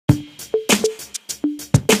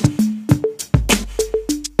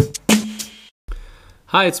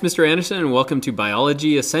Hi, it's Mr. Andersen and welcome to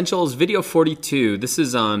Biology Essentials video 42. This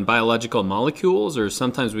is on biological molecules, or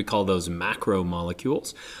sometimes we call those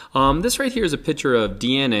macromolecules. This right here is a picture of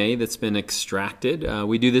DNA that's been extracted.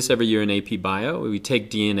 We do this every year in AP Bio. We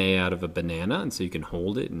take DNA out of a banana, and so you can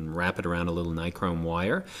hold it and wrap it around a little nichrome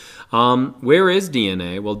wire. Where is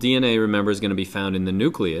DNA? Well, DNA, remember, is going to be found in the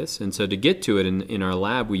nucleus, and so to get to it in our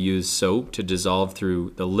lab, we use soap to dissolve through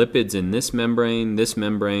the lipids in this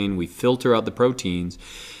membrane, we filter out the proteins,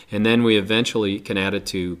 and then we eventually can add it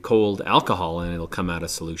to cold alcohol and it'll come out a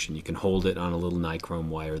solution. You can hold it on a little nichrome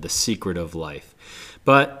wire, the secret of life.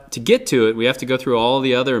 But to get to it, we have to go through all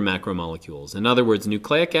the other macromolecules. In other words,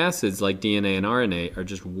 nucleic acids like DNA and RNA are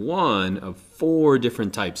just one of 4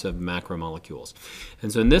 different types of macromolecules.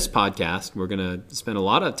 And so in this podcast, we're going to spend a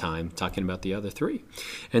lot of time talking about the other 3.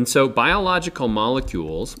 And so biological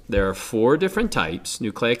molecules, there are 4 different types: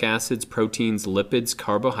 nucleic acids, proteins, lipids,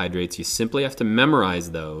 carbohydrates. You simply have to memorize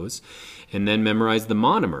those and then memorize the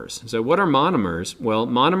monomers. So what are monomers? Well,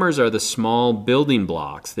 monomers are the small building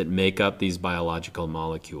blocks that make up these biological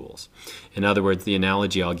molecules. In other words, the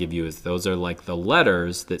analogy I'll give you is those are like the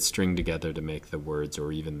letters that string together to make the words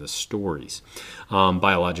or even the stories.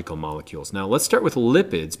 Biological molecules. Now let's start with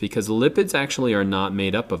lipids, because lipids actually are not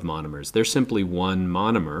made up of monomers. They're simply one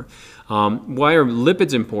monomer. Why are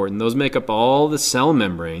lipids important? Those make up all the cell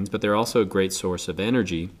membranes, but they're also a great source of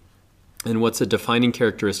energy. And what's a defining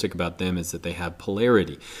characteristic about them is that they have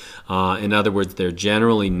polarity. In other words, they're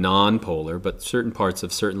generally non-polar, but certain parts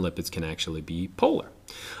of certain lipids can actually be polar.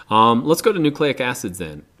 Let's go to nucleic acids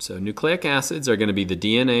then. So nucleic acids are going to be the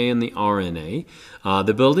DNA and the RNA.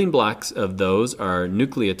 The building blocks of those are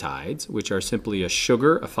nucleotides, which are simply a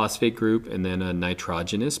sugar, a phosphate group, and then a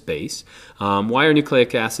nitrogenous base. Why are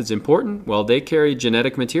nucleic acids important? Well, they carry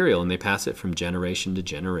genetic material and they pass it from generation to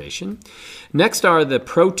generation. Next are the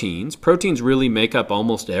proteins. Proteins really make up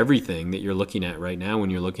almost everything that you're looking at right now when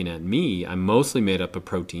you're looking at me. I'm mostly made up of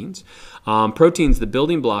proteins. Proteins, the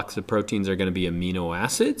building blocks of proteins are going to be amino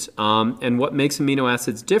acids. And what makes amino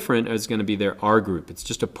acids different is going to be their R group. It's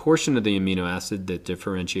just a portion of the amino acid that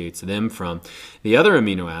differentiates them from the other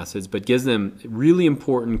amino acids, but gives them really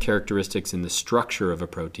important characteristics in the structure of a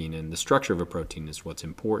protein. And the structure of a protein is what's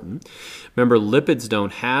important. Remember, lipids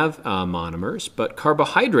don't have monomers, but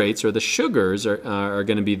carbohydrates, or the sugars, are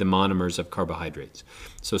going to be the monomers of carbohydrates.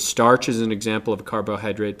 So starch is an example of a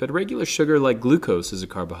carbohydrate, but regular sugar like glucose is a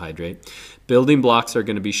carbohydrate. Building blocks are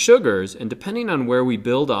going to be sugars, and depending on where we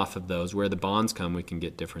build off of those, where the bonds come, we can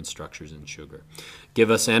get different structures in sugar.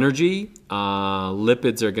 Give us energy.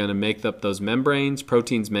 Lipids are going to make up those membranes.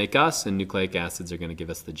 Proteins make us, and nucleic acids are going to give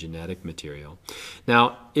us the genetic material.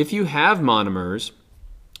 Now, if you have monomers,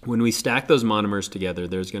 when we stack those monomers together,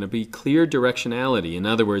 there's going to be clear directionality. In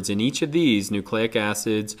other words, in each of these, nucleic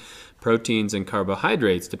acids, proteins, and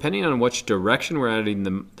carbohydrates, depending on which direction we're adding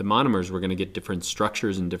the monomers, we're going to get different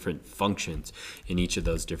structures and different functions in each of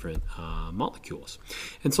those different molecules.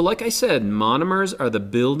 And so, like I said, monomers are the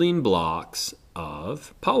building blocks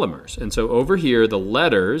of polymers. And so over here, the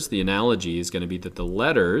letters, the analogy is going to be that the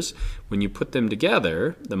letters, when you put them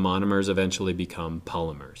together, the monomers eventually become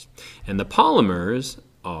polymers. And the polymers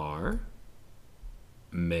are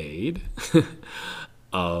made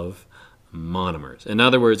of monomers. In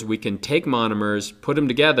other words, we can take monomers, put them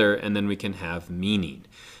together, and then we can have meaning.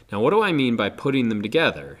 Now, what do I mean by putting them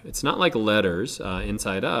together? It's not like letters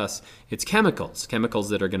inside us. It's chemicals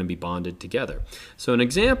that are going to be bonded together. So an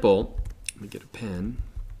example, let me get a pen.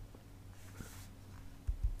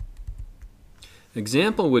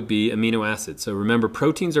 Example would be amino acids. So remember,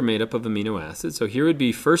 proteins are made up of amino acids. So here would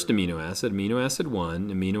be first amino acid 1,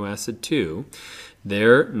 amino acid 2.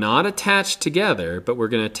 They're not attached together, but we're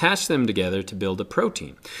going to attach them together to build a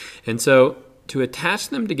protein. And so to attach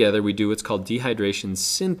them together, we do what's called dehydration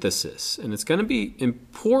synthesis. And it's going to be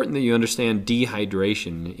important that you understand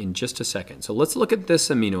dehydration in just a second. So let's look at this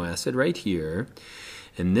amino acid right here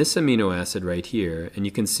and this amino acid right here, and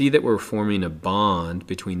you can see that we're forming a bond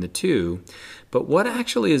between the two. But what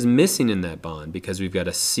actually is missing in that bond? Because we've got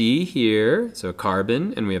a C here, so a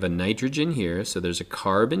carbon, and we have a nitrogen here, so there's a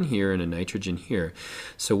carbon here and a nitrogen here.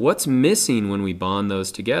 So what's missing when we bond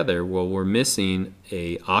those together? Well, we're missing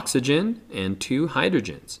an oxygen and 2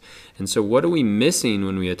 hydrogens. And so what are we missing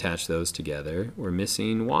when we attach those together? We're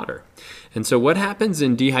missing water. And so what happens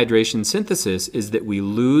in dehydration synthesis is that we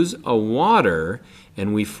lose a water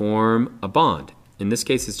and we form a bond. In this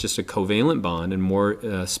case, it's just a covalent bond, and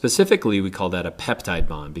more specifically, we call that a peptide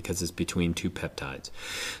bond because it's between 2 peptides.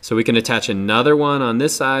 So we can attach another one on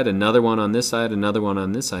this side, another one on this side, another one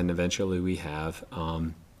on this side, and eventually we have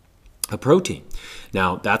a protein.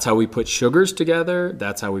 Now, that's how we put sugars together,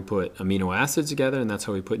 that's how we put amino acids together, and that's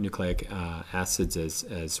how we put nucleic acids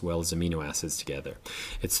as well as amino acids together.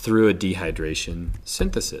 It's through a dehydration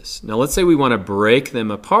synthesis. Now, let's say we want to break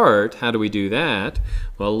them apart. How do we do that?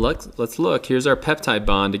 Well, let's look. Here's our peptide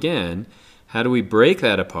bond again. How do we break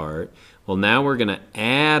that apart? Well, now we're going to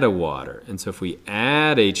add a water. And so if we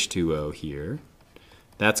add H2O here,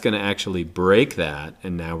 that's going to actually break that,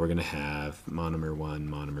 and now we're going to have monomer 1,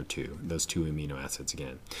 monomer 2, those two amino acids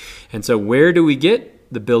again. And so where do we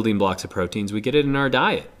get the building blocks of proteins? We get it in our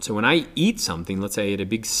diet. So when I eat something, let's say I eat a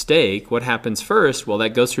big steak, what happens first? Well,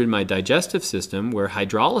 that goes through my digestive system where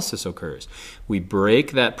hydrolysis occurs. We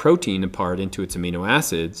break that protein apart into its amino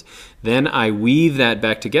acids. Then I weave that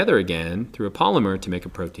back together again through a polymer to make a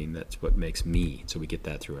protein. That's what makes meat. So we get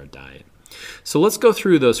that through our diet. So let's go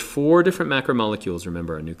through those 4 different macromolecules.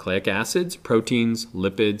 Remember, our nucleic acids, proteins,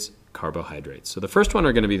 lipids, carbohydrates. So the first one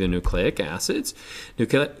are going to be the nucleic acids.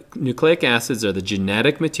 Nucleic acids are the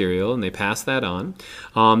genetic material, and they pass that on.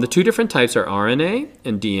 The 2 different types are RNA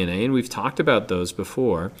and DNA, and we've talked about those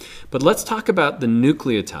before. But let's talk about the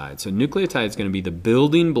nucleotide. So nucleotide is going to be the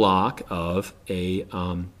building block of a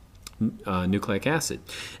nucleic acid.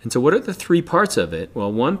 And so what are the 3 parts of it?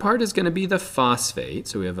 Well, one part is going to be the phosphate.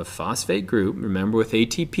 So we have a phosphate group. Remember, with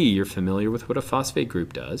ATP, you're familiar with what a phosphate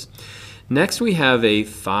group does. Next, we have a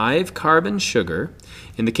 5-carbon sugar.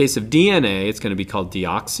 In the case of DNA, it's going to be called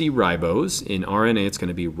deoxyribose. In RNA, it's going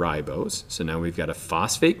to be ribose. So now we've got a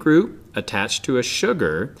phosphate group attached to a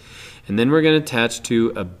sugar, and then we're going to attach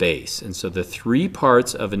to a base. And so the 3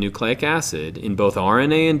 parts of a nucleic acid in both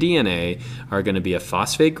RNA and DNA are going to be a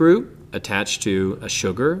phosphate group attached to a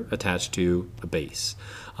sugar attached to a base.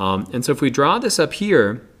 And so if we draw this up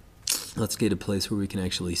here, let's get a place where we can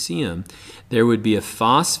actually see them. There would be a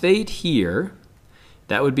phosphate here.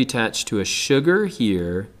 That would be attached to a sugar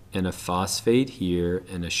here, and a phosphate here,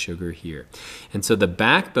 and a sugar here. And so the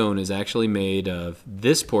backbone is actually made of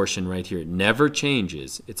this portion right here. It never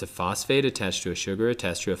changes. It's a phosphate attached to a sugar,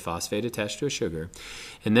 attached to a phosphate, attached to a sugar.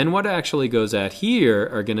 And then what actually goes out here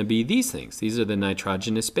are going to be these things. These are the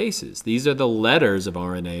nitrogenous bases. These are the letters of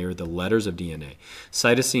RNA, or the letters of DNA.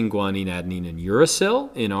 Cytosine, guanine, adenine, and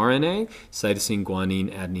uracil in RNA. Cytosine,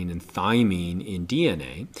 guanine, adenine, and thymine in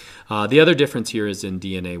DNA. The other difference here is in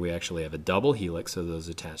DNA we actually have a double helix, so those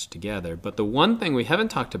attach together. But the one thing we haven't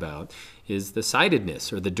talked about is the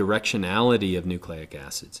sidedness, or the directionality of nucleic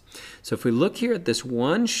acids. So if we look here at this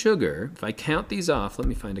one sugar, if I count these off, let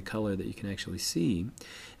me find a color that you can actually see.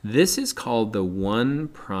 This is called the 1'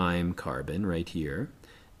 carbon right here.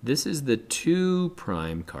 This is the 2'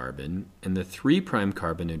 carbon, and the 3'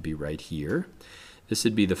 carbon would be right here. This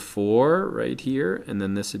would be the 4 right here, and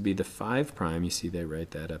then this would be the 5'. You see they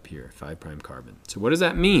write that up here, 5' carbon. So what does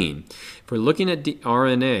that mean? If we're looking at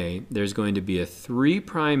RNA, there's going to be a 3'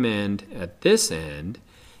 end at this end,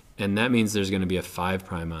 and that means there's going to be a 5'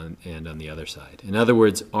 end on the other side. In other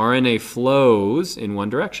words, RNA flows in one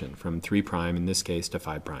direction, from 3' in this case to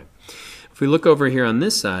 5'. If we look over here on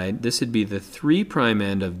this side, this would be the 3'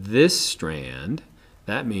 end of this strand.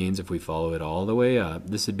 That means if we follow it all the way up,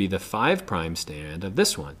 this would be the 5' strand of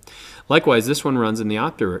this one. Likewise, this one runs in the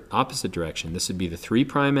opposite direction. This would be the 3'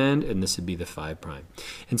 end, and this would be the 5'.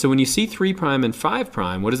 And so when you see 3' and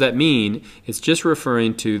 5', what does that mean? It's just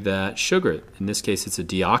referring to that sugar. In this case, it's a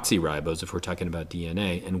deoxyribose if we're talking about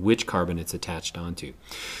DNA, and which carbon it's attached onto.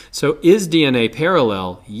 So is DNA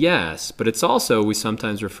parallel? Yes, but it's also, we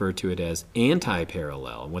sometimes refer to it as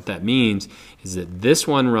anti-parallel. And what that means is that this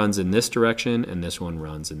one runs in this direction, and this one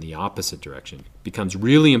runs in the opposite direction. It becomes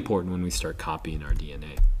really important when we start copying our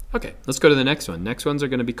DNA. Okay, let's go to the next one. Next ones are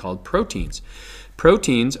going to be called proteins.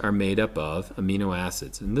 Proteins are made up of amino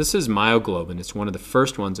acids, and this is myoglobin. It's one of the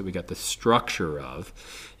first ones that we got the structure of.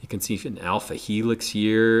 You can see an alpha helix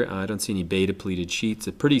here. I don't see any beta pleated sheets.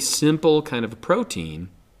 A pretty simple kind of a protein.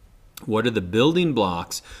 What are the building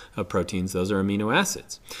blocks of proteins? Those are amino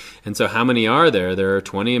acids. And so how many are there? There are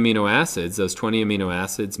 20 amino acids. Those 20 amino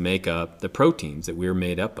acids make up the proteins that we're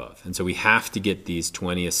made up of. And so we have to get these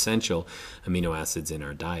 20 essential amino acids in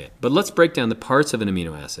our diet. But let's break down the parts of an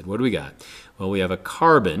amino acid. What do we got? Well, we have a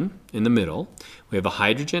carbon in the middle. We have a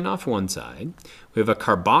hydrogen off one side. We have a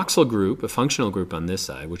carboxyl group, a functional group on this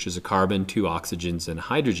side, which is a carbon, 2 oxygens, and a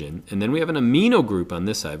hydrogen. And then we have an amino group on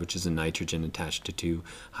this side, which is a nitrogen attached to 2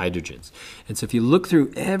 hydrogens. And so if you look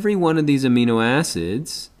through every one of these amino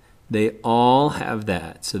acids, they all have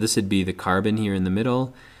that. So this would be the carbon here in the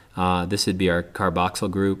middle, This would be our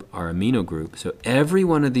carboxyl group, our amino group. So every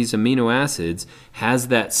one of these amino acids has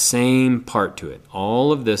that same part to it.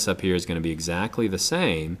 All of this up here is going to be exactly the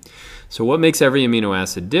same. So what makes every amino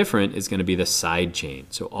acid different is going to be the side chain.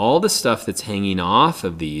 So all the stuff that's hanging off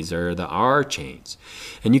of these are the R chains.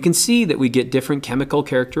 And you can see that we get different chemical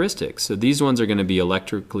characteristics. So these ones are going to be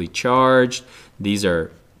electrically charged. These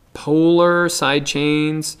are polar side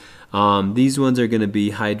chains. These ones are going to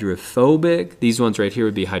be hydrophobic. These ones right here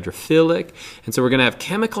would be hydrophilic. And so we're going to have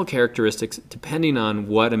chemical characteristics depending on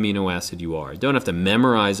what amino acid you are. You don't have to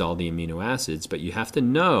memorize all the amino acids, but you have to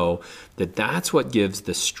know that that's what gives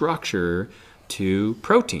the structure to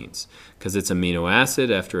proteins, because it's amino acid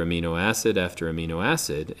after amino acid after amino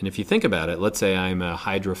acid. And if you think about it, let's say I'm a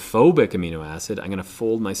hydrophobic amino acid, I'm going to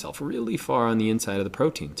fold myself really far on the inside of the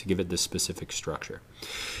protein to give it this specific structure.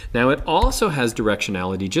 Now it also has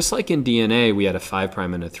directionality. Just like in DNA we had a 5'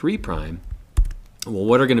 and a 3'. Well,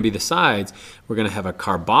 what are going to be the sides? We're going to have a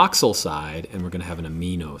carboxyl side and we're going to have an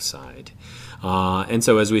amino side. And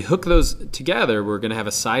so as we hook those together, we're going to have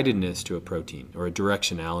a sidedness to a protein, or a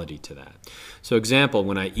directionality to that. So example,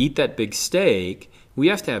 when I eat that big steak, we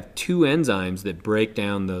have to have two enzymes that break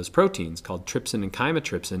down those proteins called trypsin and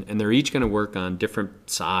chymotrypsin, and they're each going to work on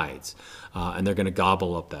different sides. And they're going to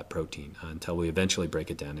gobble up that protein until we eventually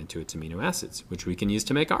break it down into its amino acids, which we can use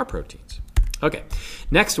to make our proteins. Okay,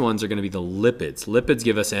 next ones are going to be the lipids. Lipids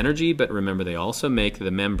give us energy, but remember they also make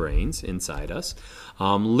the membranes inside us.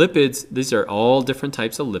 Lipids, these are all different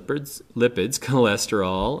types of lipids,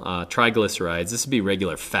 cholesterol, triglycerides. This would be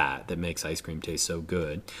regular fat that makes ice cream taste so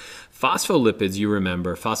good. Phospholipids, you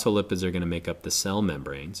remember, phospholipids are going to make up the cell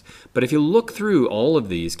membranes. But if you look through all of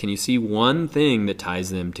these, can you see one thing that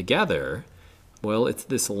ties them together? Well, it's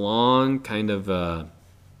this long kind of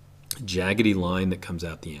jaggedy line that comes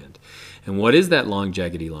out the end. And what is that long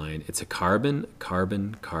jaggedy line? It's a carbon,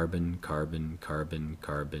 carbon, carbon, carbon, carbon,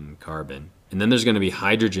 carbon, carbon. And then there's going to be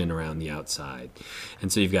hydrogen around the outside.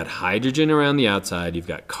 And so you've got hydrogen around the outside, you've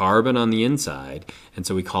got carbon on the inside, and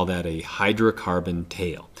so we call that a hydrocarbon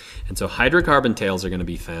tail. And so hydrocarbon tails are going to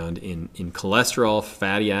be found in cholesterol,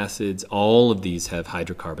 fatty acids. All of these have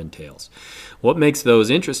hydrocarbon tails. What makes those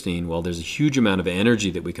interesting? Well, there's a huge amount of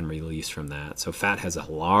energy that we can release from that. So fat has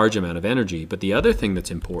a large amount of energy, but the other thing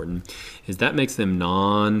that's important is that makes them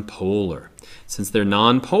non-polar. Since they're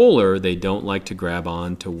non-polar, they don't like to grab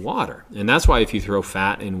on to water. And that's why if you throw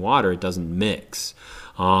fat in water, it doesn't mix,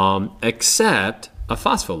 except a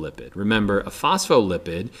phospholipid. Remember, a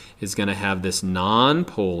phospholipid is going to have this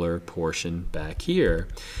non-polar portion back here,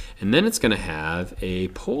 and then it's going to have a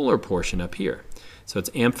polar portion up here. So it's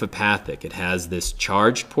amphipathic. It has this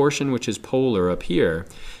charged portion, which is polar up here,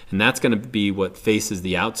 and that's going to be what faces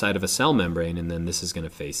the outside of a cell membrane, and then this is going to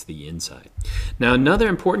face the inside. Now, another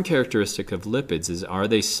important characteristic of lipids is, are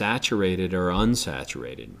they saturated or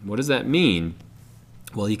unsaturated? What does that mean?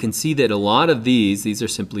 Well, you can see that a lot of these are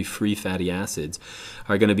simply free fatty acids,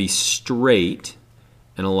 are going to be straight,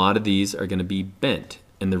 and a lot of these are going to be bent.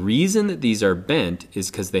 And the reason that these are bent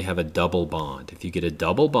is because they have a double bond. If you get a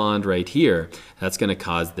double bond right here, that's going to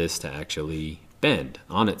cause this to actually bend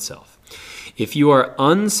on itself. If you are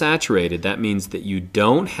unsaturated, that means that you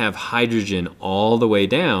don't have hydrogen all the way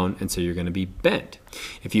down, and so you're going to be bent.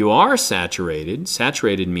 If you are saturated,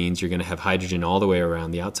 saturated means you're going to have hydrogen all the way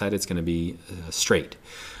around the outside. It's going to be straight.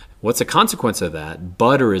 What's a consequence of that?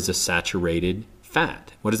 Butter is a saturated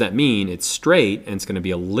fat. What does that mean? It's straight and it's going to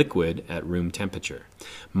be a liquid at room temperature.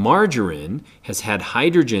 Margarine has had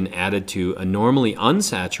hydrogen added to a normally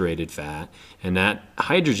unsaturated fat, and that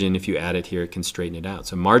hydrogen, if you add it here, it can straighten it out.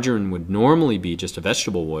 So margarine would normally be just a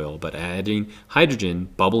vegetable oil, but adding hydrogen,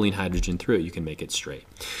 bubbling hydrogen through it, you can make it straight.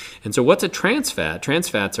 And so what's a trans fat? Trans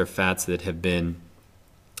fats are fats that have been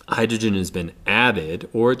hydrogen has been added,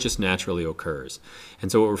 or it just naturally occurs.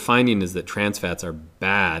 And so what we're finding is that trans fats are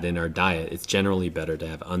bad in our diet. It's generally better to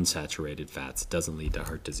have unsaturated fats. It doesn't lead to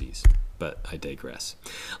heart disease, but I digress.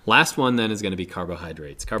 Last one then is going to be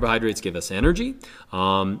carbohydrates. Carbohydrates give us energy.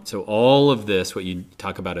 So all of this, what you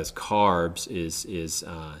talk about as carbs,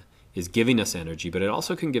 is giving us energy, but it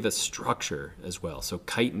also can give us structure as well. So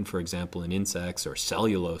chitin, for example, in insects, or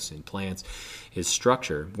cellulose in plants, is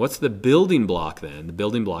structure. What's the building block then? The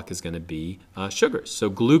building block is going to be sugars. So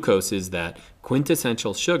glucose is that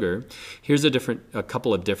quintessential sugar. Here's a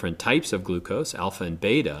couple of different types of glucose, alpha and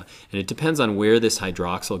beta, and it depends on where this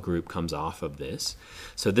hydroxyl group comes off of this.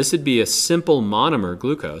 So this would be a simple monomer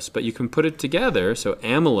glucose, but you can put it together. So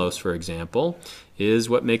amylose, for example, is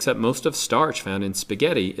what makes up most of starch found in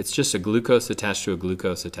spaghetti. It's just a glucose attached to a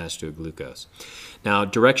glucose attached to a glucose. Now,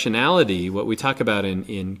 directionality, what we talk about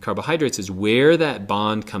in carbohydrates is where where that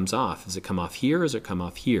bond comes off. Does it come off here or does it come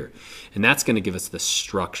off here? And that's going to give us the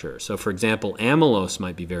structure. So for example, amylose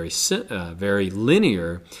might be very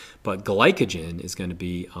linear, but glycogen is going to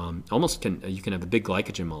be you can have a big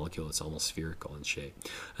glycogen molecule that's almost spherical in shape.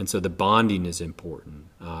 And so the bonding is important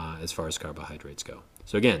as far as carbohydrates go.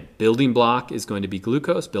 So again, building block is going to be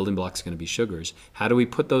glucose, building block is going to be sugars. How do we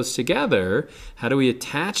put those together? How do we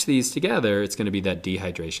attach these together? It's going to be that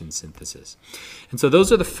dehydration synthesis. And so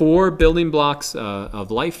those are the 4 building blocks of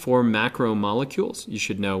life, 4 macromolecules. You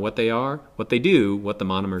should know what they are, what they do, what the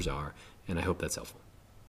monomers are, and I hope that's helpful.